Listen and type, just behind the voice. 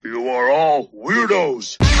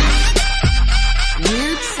weirdos.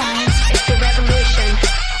 Weird science is the revolution.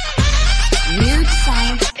 Weird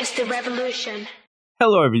science is the revolution.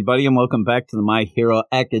 Hello, everybody, and welcome back to the My Hero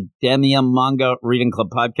Academia Manga Reading Club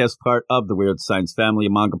podcast, part of the Weird Science Family, a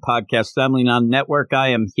manga podcast family non-network. I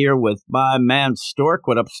am here with my man, Stork.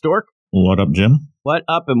 What up, Stork? What up, Jim? What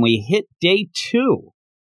up? And we hit day 2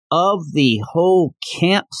 of the whole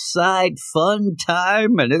campsite fun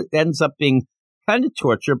time, and it ends up being kind of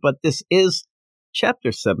torture, but this is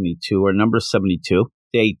chapter 72, or number 72,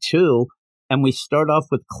 day 2, and we start off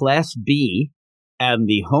with Class B and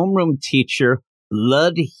the homeroom teacher,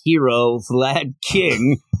 Blood Hero Vlad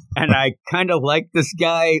King, and I kind of like this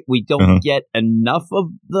guy. We don't get enough of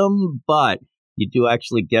them, but you do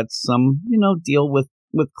actually get some, deal with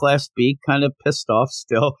Class B, kind of pissed off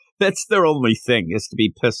still. That's their only thing, is to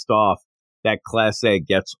be pissed off that Class A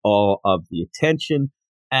gets all of the attention,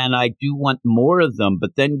 and I do want more of them,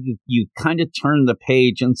 but then you kind of turn the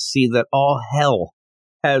page and see that all hell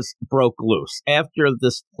has broke loose. After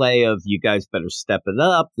this play of you guys better step it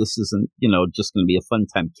up, this isn't, just going to be a fun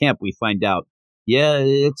time camp, we find out,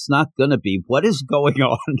 it's not going to be. What is going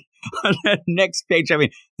on that next page? I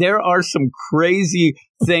mean, there are some crazy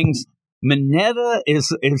things. Mineta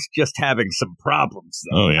is just having some problems,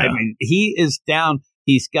 though. Oh, yeah. I mean, he is down.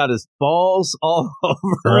 He's got his balls all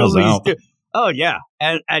over. Oh, yeah.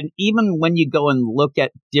 And even when you go and look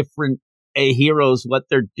at different heroes, what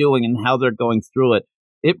they're doing and how they're going through it,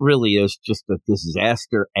 it really is just a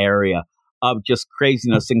disaster area of just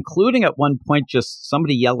craziness, including at one point just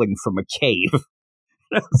somebody yelling from a cave.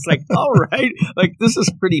 It's like, all right, like this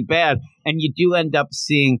is pretty bad. And you do end up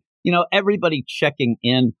seeing, everybody checking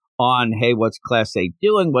in on, hey, what's Class A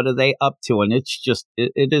doing? What are they up to? And it's just,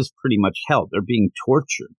 it is pretty much hell. They're being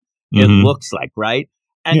tortured. It looks like, right?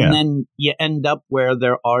 And then you end up where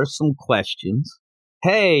there are some questions.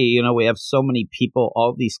 Hey, we have so many people,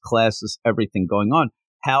 all these classes, everything going on.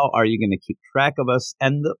 How are you going to keep track of us?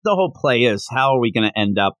 And the whole play is, how are we going to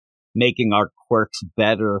end up making our quirks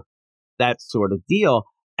better? That sort of deal.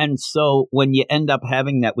 And so when you end up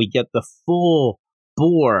having that, we get the full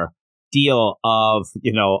bore deal of,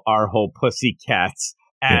 our whole Pussycats.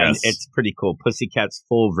 And it's pretty cool. Pussycats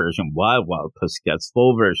full version, Wild Pussycats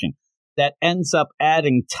full version. That ends up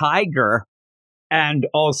adding Tiger and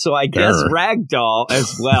also, I guess, Ragdoll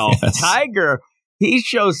as well. Yes. Tiger, he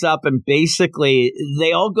shows up and basically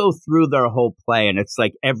they all go through their whole play and it's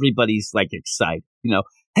like everybody's like excited,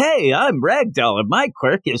 Hey, I'm Ragdoll and my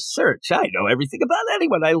quirk is search. I know everything about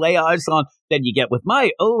anyone I lay eyes on. Then you get with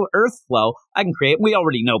my Earth Flow, I can create, we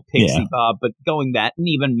already know Pixie Bob, but going that, and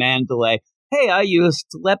even Mandalay. Hey, I use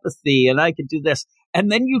telepathy and I can do this. And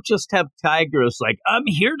then you just have Tigers like, I'm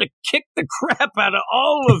here to kick the crap out of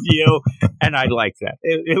all of you. And I like that.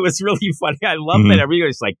 It was really funny. I love that.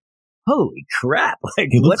 Everybody's like, holy crap. Like,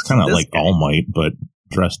 he looks kind of like guy? All Might, but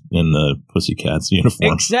dressed in the Pussycats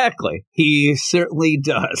uniform. Exactly. He certainly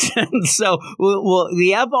does. And so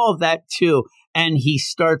we have all that too. And he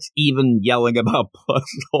starts even yelling about Buzz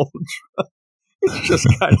Aldrin. It's just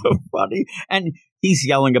kind of funny. And he's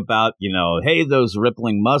yelling about, hey, those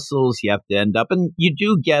rippling muscles, you have to end up. And you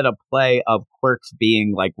do get a play of quirks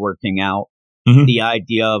being like working out. The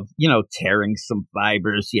idea of, tearing some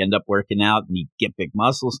fibers, you end up working out and you get big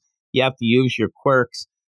muscles. You have to use your quirks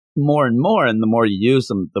more and more. And the more you use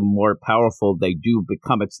them, the more powerful they do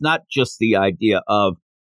become. It's not just the idea of,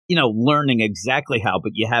 learning exactly how,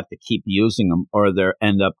 but you have to keep using them or they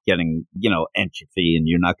end up getting, entropy and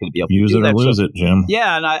you're not going to be able to use it or lose it, Jim.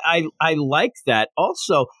 Yeah. And I like that.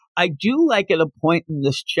 Also, I do like at a point in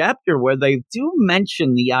this chapter where they do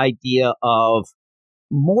mention the idea of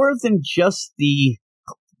more than just the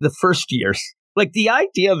first years. Like the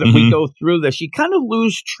idea that we go through this, you kind of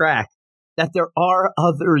lose track that there are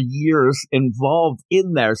other years involved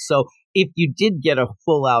in there. So if you did get a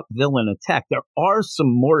full-out villain attack, there are some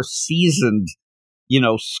more seasoned,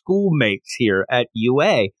 schoolmates here at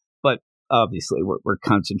UA. But obviously, we're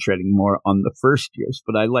concentrating more on the first years.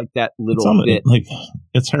 But I like that little bit. Like,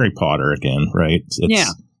 it's Harry Potter again, right?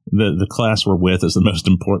 It's, the class we're with is the most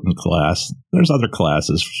important class. There's other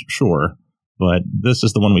classes, sure. But this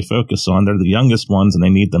is the one we focus on. They're the youngest ones, and they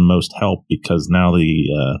need the most help because now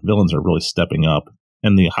the villains are really stepping up.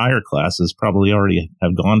 And the higher classes probably already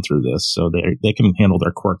have gone through this, so they can handle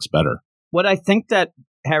their quirks better. What I think that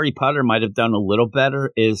Harry Potter might have done a little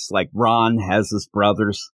better is like Ron has his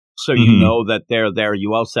brothers, so you know that they're there.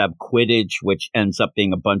 You also have Quidditch, which ends up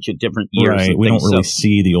being a bunch of different years. Right, we don't really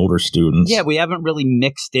see the older students. Yeah, we haven't really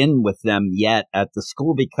mixed in with them yet at the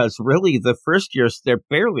school because really the first years, they're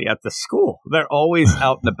barely at the school. They're always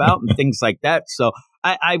out and about and things like that. So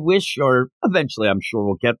I wish, or eventually I'm sure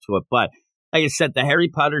we'll get to it, but like I said, the Harry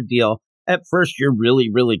Potter deal, at first you're really,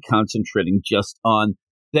 really concentrating just on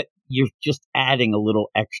that. You're just adding a little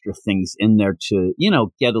extra things in there to,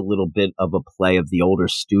 get a little bit of a play of the older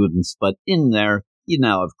students. But in there, you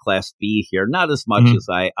now have Class B here, not as much as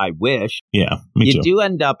I wish. Yeah, me too. You do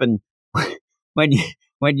end up in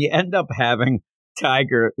when you end up having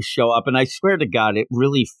Tiger show up, and I swear to God, it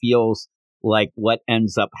really feels like what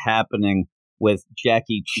ends up happening with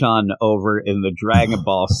Jackie Chun over in the Dragon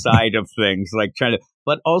Ball side of things, like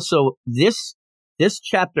but also this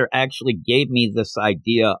chapter actually gave me this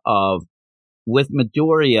idea of, with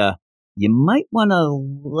Midoriya, you might want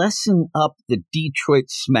to lessen up the Detroit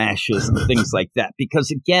smashes and things like that,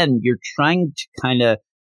 because again, you're trying to kind of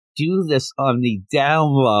do this on the down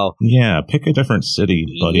low. Yeah, pick a different city,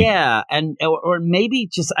 buddy. Yeah, and or maybe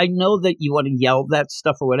just, I know that you want to yell that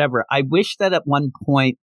stuff or whatever. I wish that at one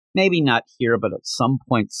point, maybe not here, but at some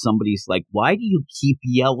point, somebody's like, why do you keep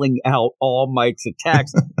yelling out All Might's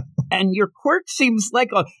attacks? And your quirk seems like,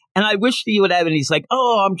 and I wish that you would have, and he's like,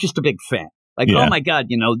 oh, I'm just a big fan. Like, oh my God,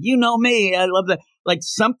 you know me. I love that. Like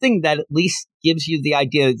something that at least gives you the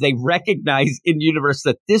idea they recognize in universe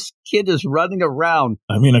that this kid is running around.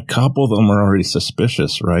 I mean, a couple of them were already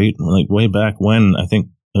suspicious, right? Like way back when, I think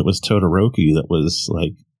it was Todoroki that was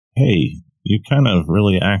like, hey, you kind of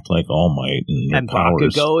really act like All Might. And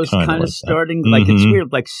Bakugo is kind of starting, like, it's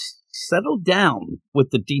weird, like, settle down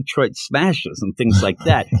with the Detroit smashes and things like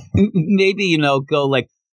that. Maybe, go like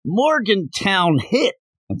Morgantown hit.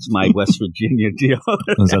 That's my West Virginia deal.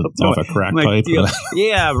 Is that off a crack pipe?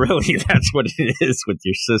 Yeah, really, that's what it is with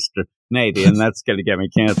your sister, maybe, and that's going to get me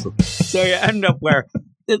canceled. So you end up where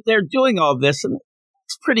they're doing all this, and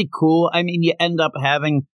it's pretty cool. I mean, you end up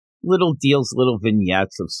having little deals, little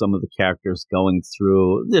vignettes of some of the characters going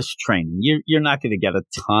through this training. You're not going to get a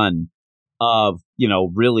ton of,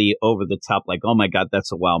 really over the top, like, oh my God,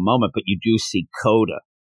 that's a wow moment, but you do see Coda,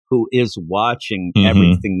 who is watching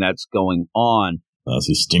everything that's going on.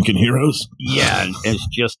 These stinking heroes. Yeah, and is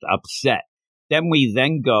just upset. Then we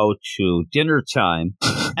go to dinner time.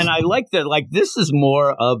 And I like that, like, this is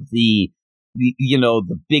more of the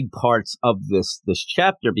big parts of this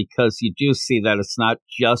chapter, because you do see that it's not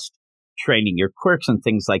just training your quirks and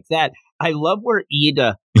things like that. I love where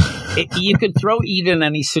Ida, you could throw Ida in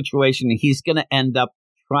any situation, and he's going to end up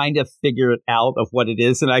trying to figure it out of what it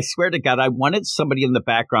is. And I swear to God, I wanted somebody in the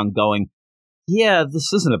background going, yeah,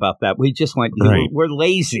 this isn't about that. We just want you. Right. We're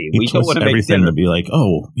lazy. We don't want to make everything to be like,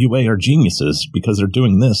 oh, UA are geniuses because they're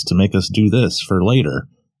doing this to make us do this for later.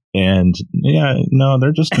 And yeah, no,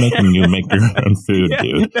 they're just making you make your own food,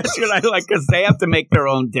 dude. That's what I like, because they have to make their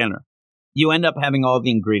own dinner. You end up having all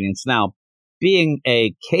the ingredients. Now, being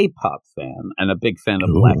a K-pop fan and a big fan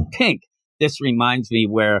of Blackpink, this reminds me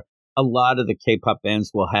where a lot of the K-pop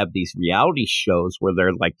bands will have these reality shows where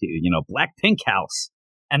they're like, Blackpink House.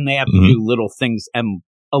 And they have to do little things. And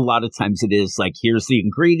a lot of times it is like, here's the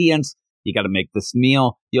ingredients. You got to make this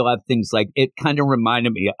meal. You'll have things like, it kind of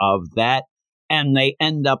reminded me of that. And they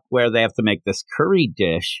end up where they have to make this curry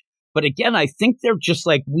dish. But again, I think they're just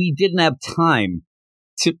like, we didn't have time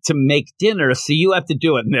to make dinner, so you have to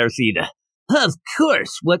do it. And there's Ida. Of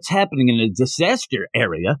course, what's happening in a disaster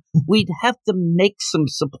area, we'd have to make some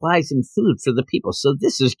supplies and food for the people. So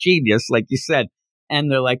this is genius, like you said. And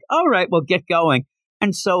they're like, all right, well, get going.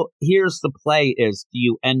 And so here's the play is, do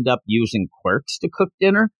you end up using quirks to cook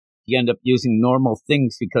dinner? Do you end up using normal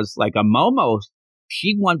things? Because like a Momo,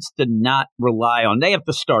 she wants to not rely on, they have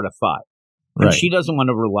to start a fire. And right. She doesn't want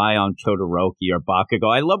to rely on Todoroki or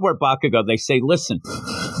Bakugo. I love where Bakugo, they say, listen,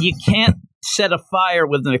 you can't set a fire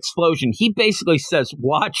with an explosion. He basically says,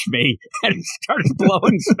 watch me, and he starts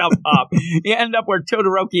blowing stuff up. You end up where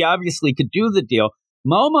Todoroki obviously could do the deal.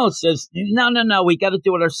 Momo says, no, we got to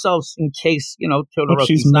do it ourselves in case,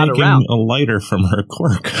 Todoroki's not around. She's making a lighter from her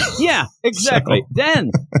quirk. Yeah, exactly. So.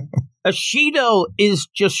 Then, Ashido is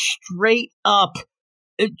just straight up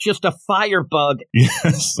just a firebug.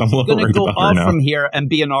 Yes, I'm going to go off from here and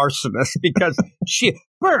be an arsonist because she,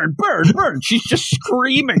 burn. She's just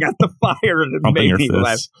screaming at the fire and it made me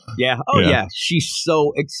laugh. Yeah. Oh, yeah. She's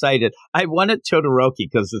so excited. I wanted Todoroki,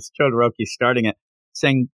 because it's Todoroki starting it,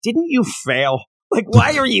 saying, didn't you fail? Like,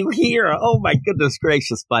 why are you here? Oh, my goodness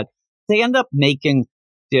gracious. But they end up making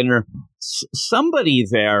dinner. Somebody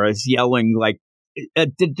there is yelling, like,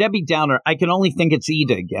 Debbie Downer, I can only think it's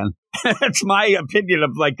Ida again. That's my opinion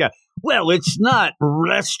of like, well, it's not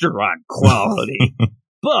restaurant quality,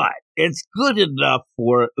 but it's good enough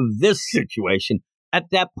for this situation. At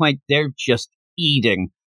that point, they're just eating.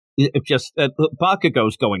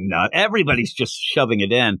 Bakugo's going nuts. Everybody's just shoving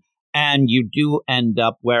it in. And you do end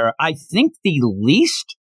up where I think the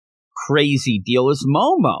least crazy deal is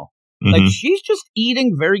Momo. Like, she's just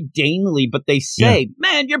eating very daintily, but they say,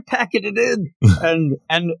 man, you're packing it in.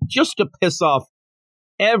 and just to piss off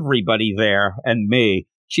everybody there and me,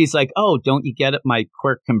 she's like, oh, don't you get it? My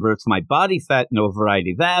quirk converts my body fat into a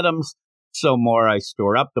variety of atoms. So more I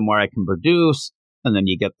store up, the more I can produce. And then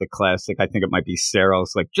you get the classic, I think it might be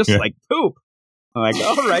Sarah's, like, just like poop. I'm like,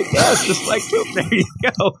 all right, yes, just like poop. There you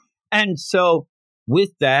go. And so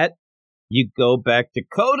with that, you go back to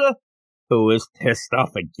Coda, who is pissed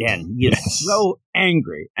off again. He is so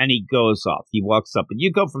angry, and he goes off. He walks up, and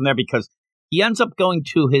you go from there because he ends up going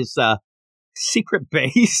to his secret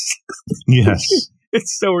base. Yes.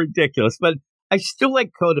 It's so ridiculous. But I still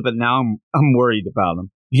like Coda, but now I'm worried about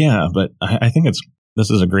him. Yeah, but I think this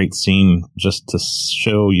is a great scene just to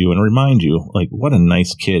show you and remind you, like, what a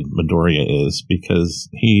nice kid Midoriya is, because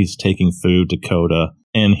he's taking food to Coda,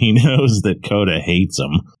 and he knows that Coda hates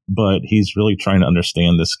him, but he's really trying to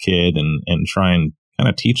understand this kid and try and kind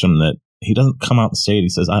of teach him that he doesn't come out and say it. He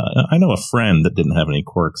says, I know a friend that didn't have any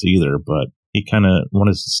quirks either, but he kind of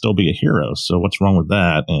wanted to still be a hero, so what's wrong with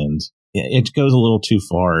that? And it goes a little too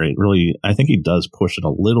far. I think he does push it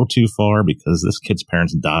a little too far, because this kid's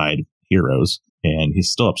parents died heroes, and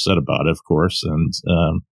he's still upset about it, of course. And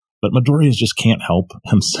but Midoriya just can't help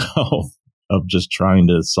himself of just trying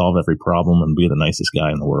to solve every problem and be the nicest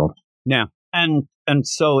guy in the world. Yeah, and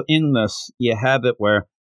so in this, you have it where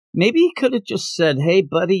maybe he could have just said, "Hey,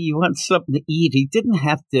 buddy, you want something to eat?" He didn't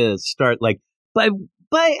have to start like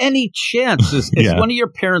by any chance is one of your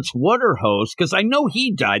parents' water hose? Because I know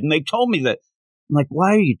he died, and they told me that. I'm like, why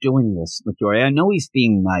are you doing this, Midoriya? I know he's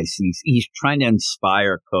being nice, and he's trying to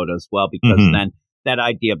inspire Coda as well, because then that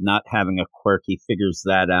idea of not having a quirk, he figures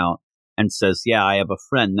that out and says, yeah, I have a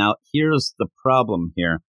friend. Now, here's the problem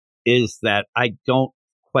here, is that I don't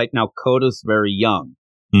quite, now Coda's very young,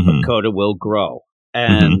 but Coda will grow.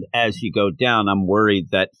 And as you go down, I'm worried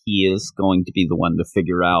that he is going to be the one to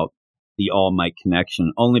figure out the All Might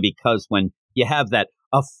connection, only because when you have that,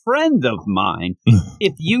 a friend of mine,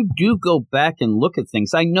 if you do go back and look at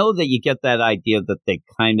things, I know that you get that idea that they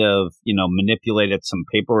kind of, manipulated some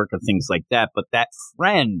paperwork and things like that. But that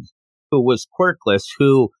friend who was quirkless,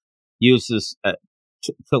 who uses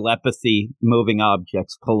telepathy, moving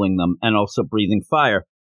objects, pulling them, and also breathing fire,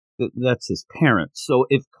 that's his parents. So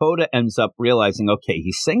if Coda ends up realizing, okay,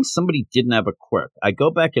 he's saying somebody didn't have a quirk, I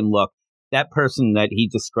go back and look, that person that he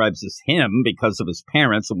describes as him because of his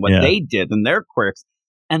parents and what they did and their quirks.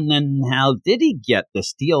 And then how did he get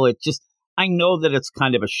this deal? I know that it's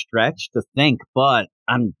kind of a stretch to think, but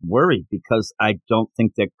I'm worried because I don't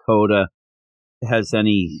think that Coda has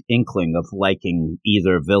any inkling of liking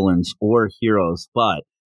either villains or heroes. But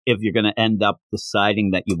if you're going to end up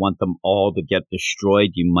deciding that you want them all to get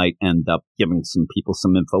destroyed, you might end up giving some people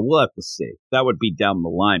some info. We'll have to see. That would be down the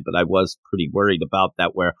line, but I was pretty worried about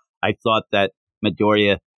that, where I thought that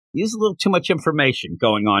Midoriya, there's a little too much information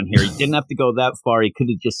going on here. He didn't have to go that far. He could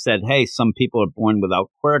have just said, hey, some people are born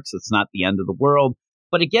without quirks. It's not the end of the world.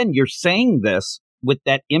 But again, you're saying this with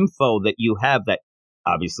that info that you have, that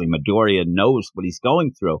obviously Midoriya knows what he's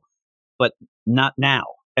going through, but not now.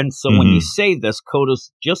 And so when you say this,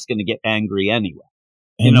 Coda's just going to get angry anyway.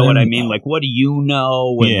 You know what I mean? Like, what do you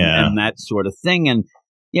know? And that sort of thing. And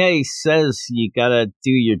he says you got to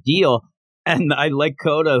do your deal. And I like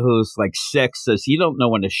Coda, who's like 6, says, you don't know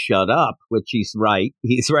when to shut up, which he's right.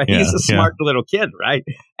 He's right. He's a smart little kid, right?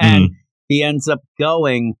 And he ends up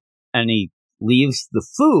going and he leaves the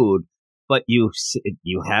food, but you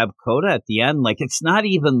have Coda at the end. Like, it's not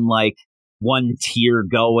even like one tear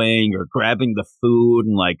going or grabbing the food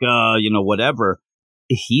and like, whatever.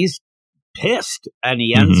 He's pissed, and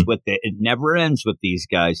he ends with it. It never ends with these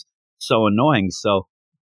guys. So annoying. So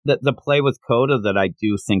the play with Coda that I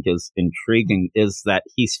do think is intriguing is that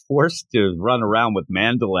he's forced to run around with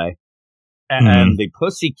Mandalay and the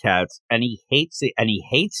Pussycats, and he hates it, and he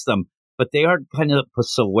hates them, but they are kind of,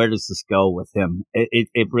 so where does this go with him?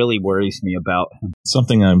 It really worries me about him.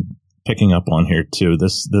 Something I'm picking up on here too,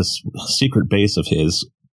 this secret base of his,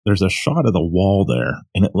 there's a shot of the wall there,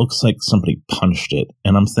 and it looks like somebody punched it.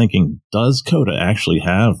 And I'm thinking, does Coda actually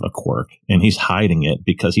have a quirk? And he's hiding it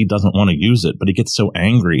because he doesn't want to use it, but he gets so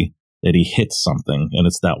angry that he hits something, and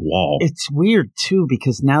it's that wall. It's weird, too,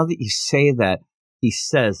 because now that you say that, he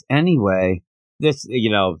says, anyway, this,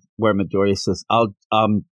 where Midoriya says, I'll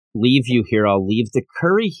leave you here, I'll leave the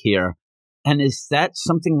curry here. And is that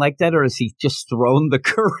something like that, or has he just thrown the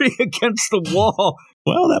curry against the wall?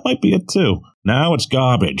 Well, that might be it, too. Now it's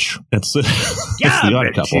garbage. It's the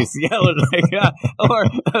odd couple. He's yelling or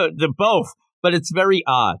the both. But it's very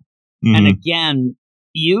odd. And again,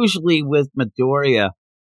 usually with Midoriya,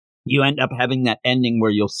 you end up having that ending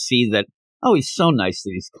where you'll see that oh, he's so nice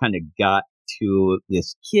that he's kind of got to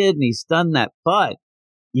this kid and he's done that. But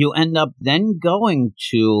you end up then going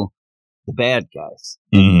to the bad guys.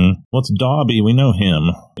 Mm-hmm. Well, it's Dobby. We know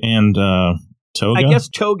him. And Toga? I guess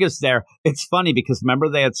Toga's there. It's funny because remember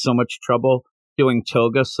they had so much trouble doing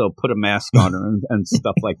Toga, so put a mask on her and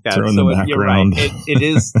stuff like that. Throw in so the background. You're right. It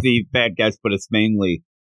is the bad guys, but it's mainly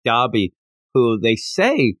Dobby, who they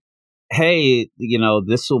say, hey,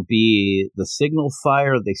 this will be the signal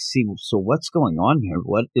fire. They see, so what's going on here?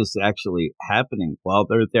 What is actually happening? While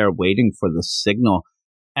they're there waiting for the signal,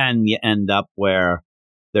 and you end up where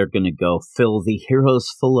they're going to go fill the heroes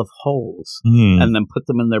full of holes and then put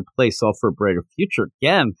them in their place, all for a brighter future.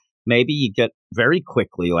 Again, maybe you get very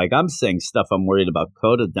quickly, like I'm saying stuff I'm worried about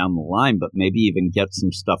Coda down the line, but maybe even get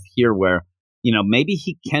some stuff here where, maybe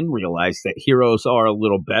he can realize that heroes are a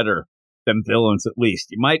little better than villains at least.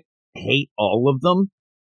 You might hate all of them,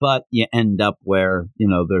 but you end up where,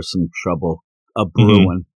 there's some trouble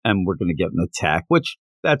brewing and we're going to get an attack, which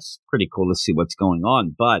that's pretty cool to see what's going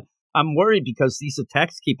on. But I'm worried because these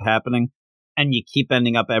attacks keep happening and you keep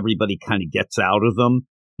ending up everybody kind of gets out of them.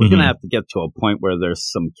 We're going to have to get to a point where there's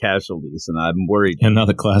some casualties, and I'm worried. And now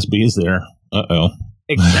the Class B is there. Uh-oh.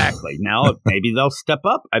 Exactly. Now maybe they'll step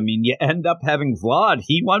up. I mean, you end up having Vlad.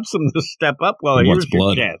 He wants them to step up. Well, here's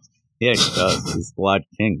your chance. Yeah, he does. He's Vlad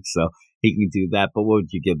King, so he can do that. But what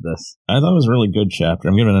would you give this? I thought it was a really good chapter.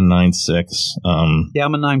 I'm giving it a 9.6. Yeah,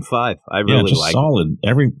 I'm a 9.5. I really just like solid.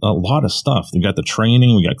 A lot of stuff. We got the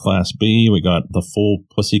training. We got Class B. We got the full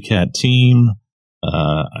Pussycat team.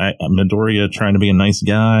 Midoriya trying to be a nice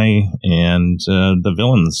guy, and the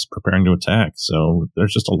villains preparing to attack. So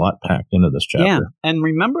there's just a lot packed into this chapter. Yeah, and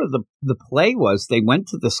remember the play was they went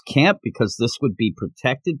to this camp because this would be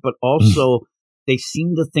protected, but also they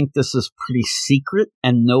seem to think this is pretty secret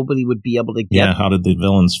and nobody would be able to get. Yeah, how did the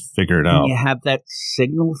villains figure it out? You have that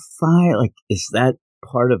signal fire. Like, is that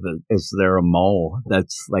part of it? Is there a mole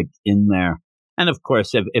that's like in there? And of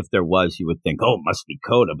course, if there was, you would think, oh, it must be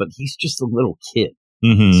Coda, but he's just a little kid.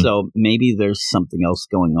 So maybe there's something else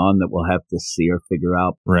going on that we'll have to see or figure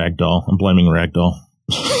out. Ragdoll. I'm blaming Ragdoll.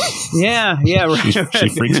 Yeah. She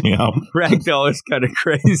freaks me out. Ragdoll is kind of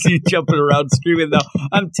crazy, jumping around screaming, though.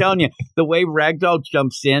 I'm telling you, the way Ragdoll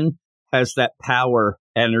jumps in has that power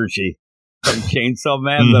energy from Chainsaw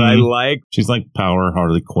Man that I like. She's like Power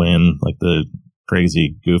Harley Quinn, like the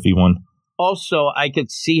crazy, goofy one. Also, I could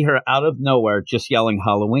see her out of nowhere just yelling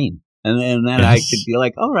Halloween. And then I could be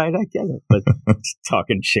like, all right, I get it. But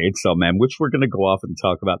talking Chainsaw Man, which we're going to go off and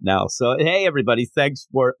talk about now. So, hey, everybody, thanks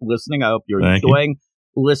for listening. I hope you're enjoying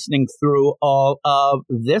listening through all of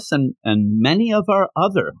this and many of our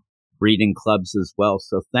other reading clubs as well.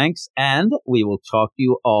 So thanks, and we will talk to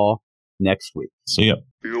you all next week. See ya.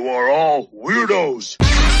 You are all weirdos.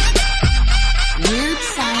 Weird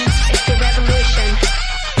science is the revolution.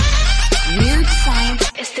 Weird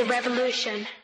science is the revolution.